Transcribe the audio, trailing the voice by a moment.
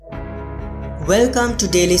Welcome to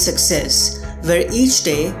Daily Success, where each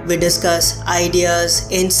day we discuss ideas,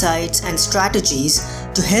 insights, and strategies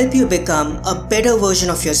to help you become a better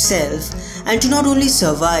version of yourself and to not only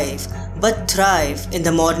survive but thrive in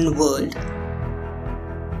the modern world.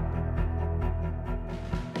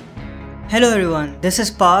 Hello everyone, this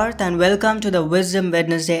is Parth and welcome to the Wisdom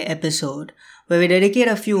Wednesday episode, where we dedicate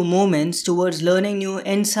a few moments towards learning new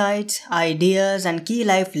insights, ideas, and key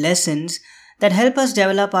life lessons that help us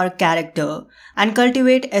develop our character and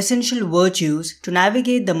cultivate essential virtues to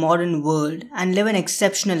navigate the modern world and live an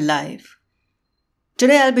exceptional life.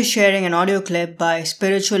 Today I'll be sharing an audio clip by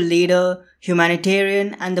spiritual leader,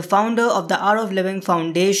 humanitarian, and the founder of the Art of Living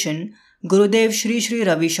Foundation, Gurudev Sri Sri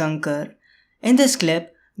Ravi Shankar. In this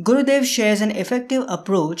clip, Gurudev shares an effective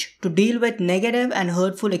approach to deal with negative and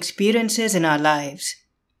hurtful experiences in our lives.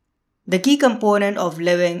 The key component of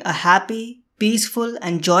living a happy, peaceful,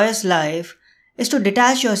 and joyous life is to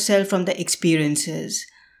detach yourself from the experiences.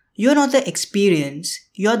 You're not the experience,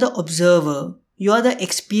 you're the observer, you're the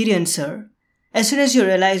experiencer. As soon as you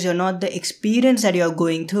realize you're not the experience that you're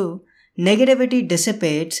going through, negativity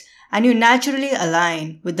dissipates and you naturally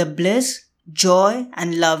align with the bliss, joy,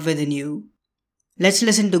 and love within you. Let's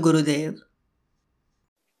listen to Gurudev.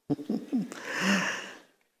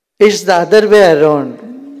 It's the other way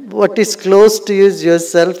around. What is close to you is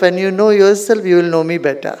yourself, and you know yourself, you will know me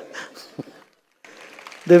better.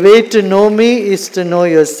 The way to know me is to know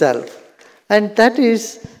yourself. And that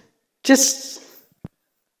is just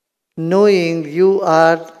knowing you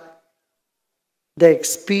are the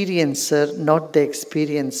experiencer, not the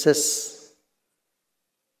experiences.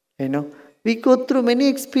 We go through many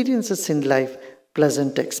experiences in life.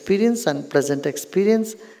 Pleasant experience, unpleasant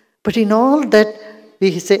experience. But in all that,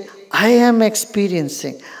 we say, I am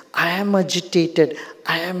experiencing, I am agitated,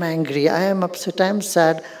 I am angry, I am upset, I am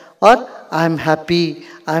sad, or I am happy,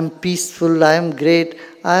 I am peaceful, I am great,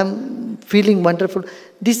 I am feeling wonderful.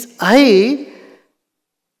 This I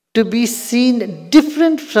to be seen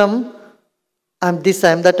different from I am this,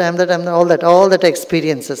 I am that, I am that, I am that, all that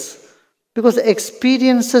experiences. Because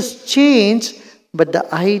experiences change, but the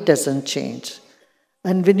I doesn't change.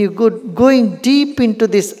 And when you going deep into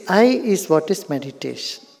this I is what is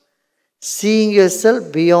meditation. Seeing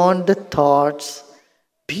yourself beyond the thoughts,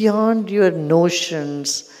 beyond your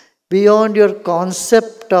notions, beyond your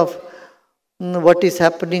concept of what is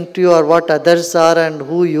happening to you or what others are and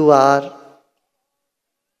who you are.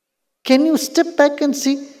 Can you step back and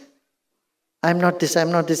see, I'm not this,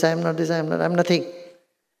 I'm not this, I'm not this, I'm nothing.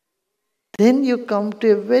 Then you come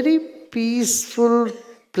to a very peaceful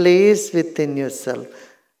place within yourself.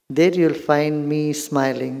 There you'll find me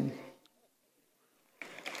smiling.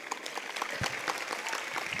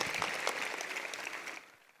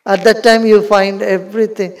 At that time you find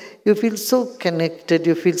everything. You feel so connected,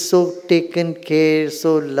 you feel so taken care,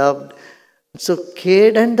 so loved, so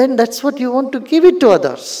cared, and then that's what you want to give it to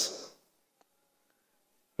others.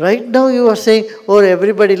 Right now you are saying, oh,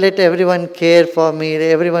 everybody, let everyone care for me,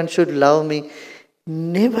 everyone should love me.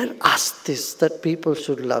 Never ask this, that people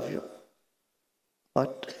should love you.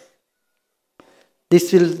 What?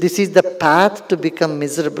 This is the path to become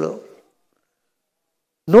miserable.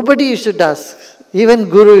 Nobody you should ask. Even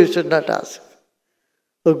Guru you should not ask.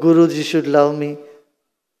 Oh, Guruji should love me.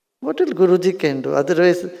 What will Guruji can do?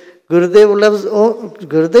 Otherwise,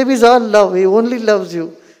 Gurudev is all love. He only loves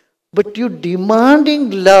you. But you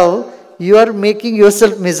demanding love, you are making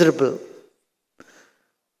yourself miserable.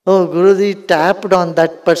 Oh, Guruji tapped on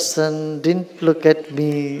that person, didn't look at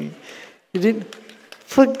me. He didn't.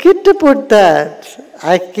 Forget about that.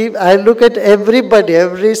 I look at everybody,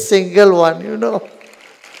 every single one,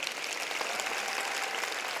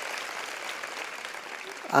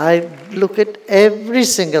 I look at every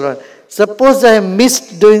single one. Suppose I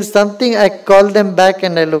missed doing something, I call them back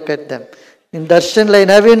and I look at them. In darshan line,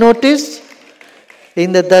 have you noticed?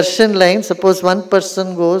 In the darshan line, suppose one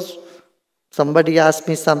person goes, somebody asked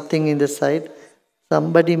me something in the side,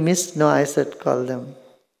 somebody missed, no, I said call them.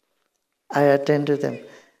 I attend to them.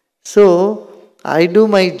 So, I do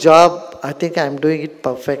my job, I think I am doing it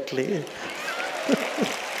perfectly.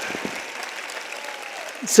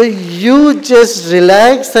 So you just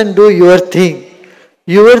relax and do your thing.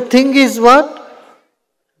 Your thing is what?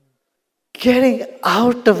 Getting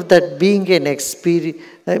out of that being the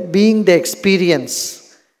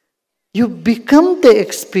experience. You become the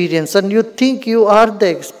experience and you think you are the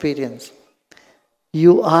experience.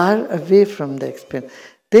 You are away from the experience.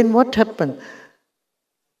 Then what happened?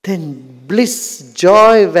 Then bliss,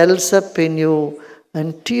 joy wells up in you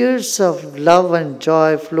and tears of love and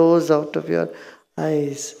joy flows out of your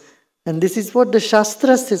eyes. And this is what the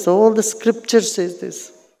Shastra says, all the scripture says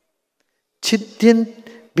this.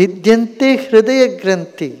 Vidyante hridaya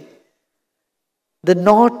granthi. The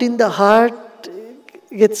knot in the heart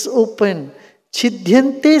gets open.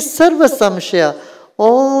 Chidyante sarva samshaya.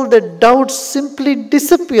 All the doubts simply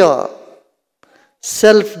disappear.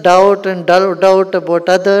 Self-doubt and doubt about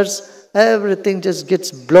others, everything just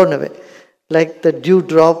gets blown away. Like the dew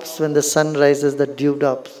drops when the sun rises, the dew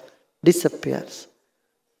drops disappears.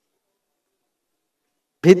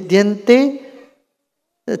 Vidyante,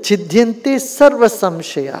 chidyante sarva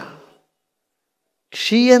samshaya.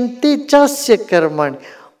 Kshiyante chasya karmani.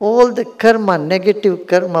 All the karma, negative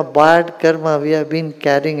karma, bad karma we have been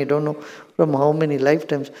carrying, I don't know from how many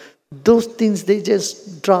lifetimes. Those things, they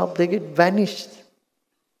just drop, they get vanished.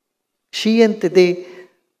 Kshiyante,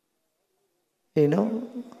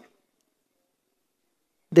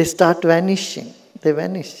 they start vanishing. They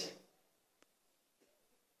vanish.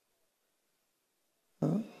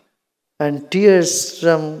 And tears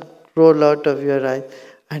roll out of your eyes.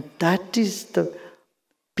 And that is the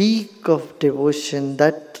peak of devotion.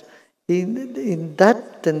 That in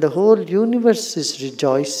that, then the whole universe is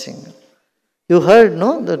rejoicing. You heard,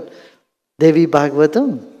 no? That Devi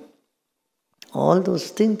Bhagavatam. All those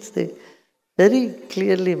things, they very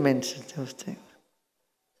clearly mention those things.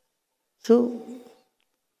 So,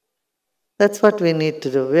 that's what we need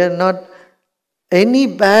to do. We are not any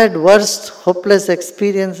bad, worst, hopeless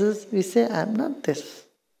experiences. We say, I am not this.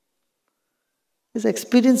 These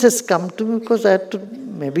experiences come to me because I had to,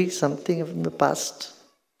 maybe something from the past.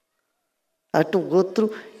 I had to go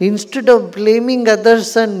through, instead of blaming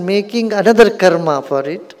others and making another karma for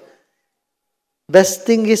it, best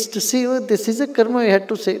thing is to see, oh, this is a karma, you have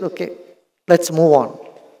to say, okay, let's move on.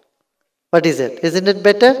 What is it? Isn't it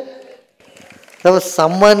better? Suppose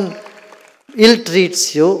someone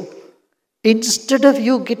ill-treats you, instead of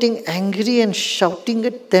you getting angry and shouting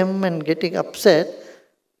at them and getting upset,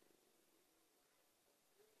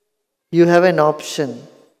 you have an option.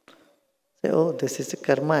 Say, oh, this is a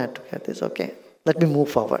karma, I have to get this, okay, let me move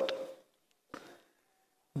forward.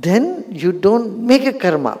 Then you don't make a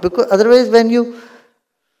karma, because otherwise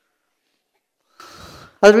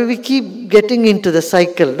we keep getting into the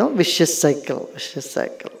cycle, no? Vicious cycle.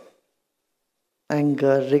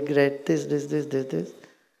 Anger, regret, this.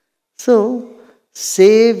 So,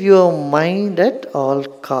 save your mind at all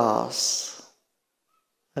costs.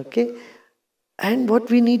 Okay? And what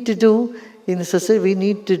we need to do in society, we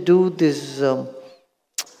need to do this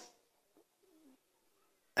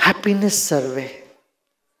happiness survey.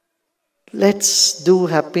 Let's do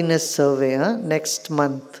happiness survey next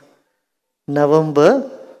month, November.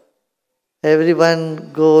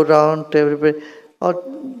 Everyone go around to everybody or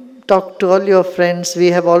talk to all your friends. We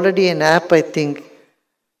have already an app, I think.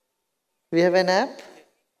 We have an app?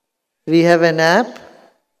 We have an app.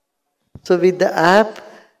 So with the app,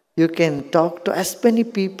 you can talk to as many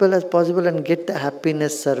people as possible and get the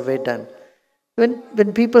happiness survey done.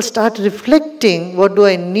 When people start reflecting, what do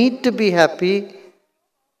I need to be happy?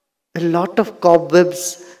 A lot of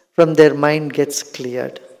cobwebs from their mind gets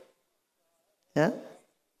cleared. Yeah?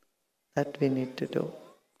 That we need to do.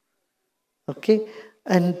 Okay?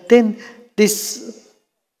 And then this,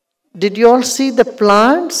 did you all see the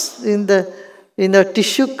plants in the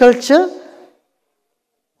tissue culture?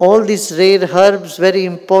 All these rare herbs, very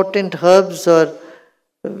important herbs, or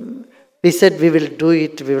we said we will do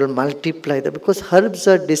it, we will multiply them, because herbs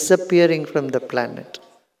are disappearing from the planet.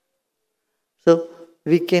 So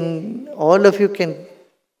all of you can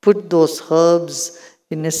put those herbs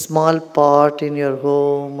in a small pot in your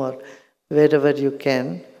home or wherever you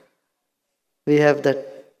can. We have that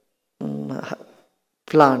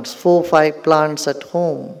plants, 4-5 plants at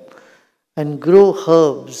home, and grow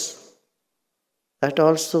herbs. That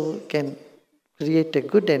also can create a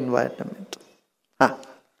good environment.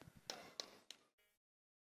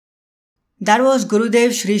 That was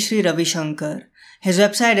Gurudev Sri Sri Ravi Shankar. His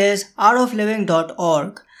website is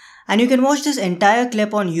artofliving.org, and you can watch this entire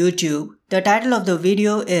clip on YouTube. The title of the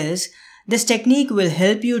video is "This Technique Will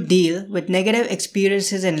Help You Deal with Negative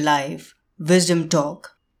Experiences in Life, Wisdom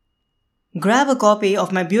Talk." Grab a copy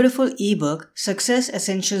of my beautiful ebook, Success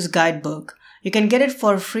Essentials Guidebook. You can get it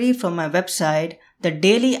for free from my website,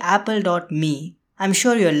 thedailyapple.me. I'm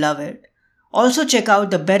sure you'll love it. Also check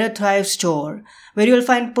out the Better Thrive store, where you'll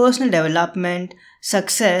find personal development,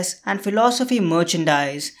 success, and philosophy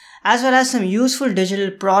merchandise, as well as some useful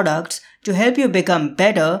digital products to help you become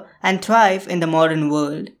better and thrive in the modern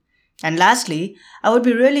world. And lastly, I would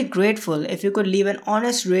be really grateful if you could leave an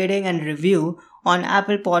honest rating and review on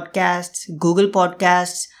Apple Podcasts, Google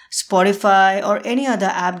Podcasts, Spotify, or any other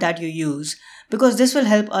app that you use, because this will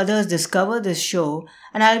help others discover this show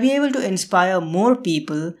and I'll be able to inspire more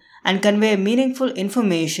people and convey meaningful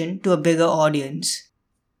information to a bigger audience.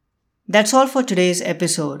 That's all for today's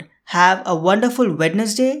episode. Have a wonderful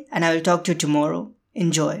Wednesday and I will talk to you tomorrow.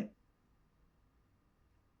 Enjoy.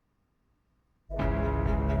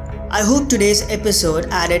 I hope today's episode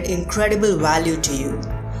added incredible value to you.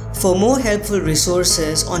 For more helpful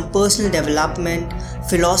resources on personal development,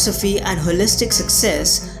 philosophy, and holistic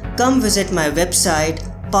success, come visit my website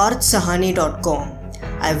parthsahani.com.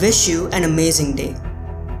 I wish you an amazing day.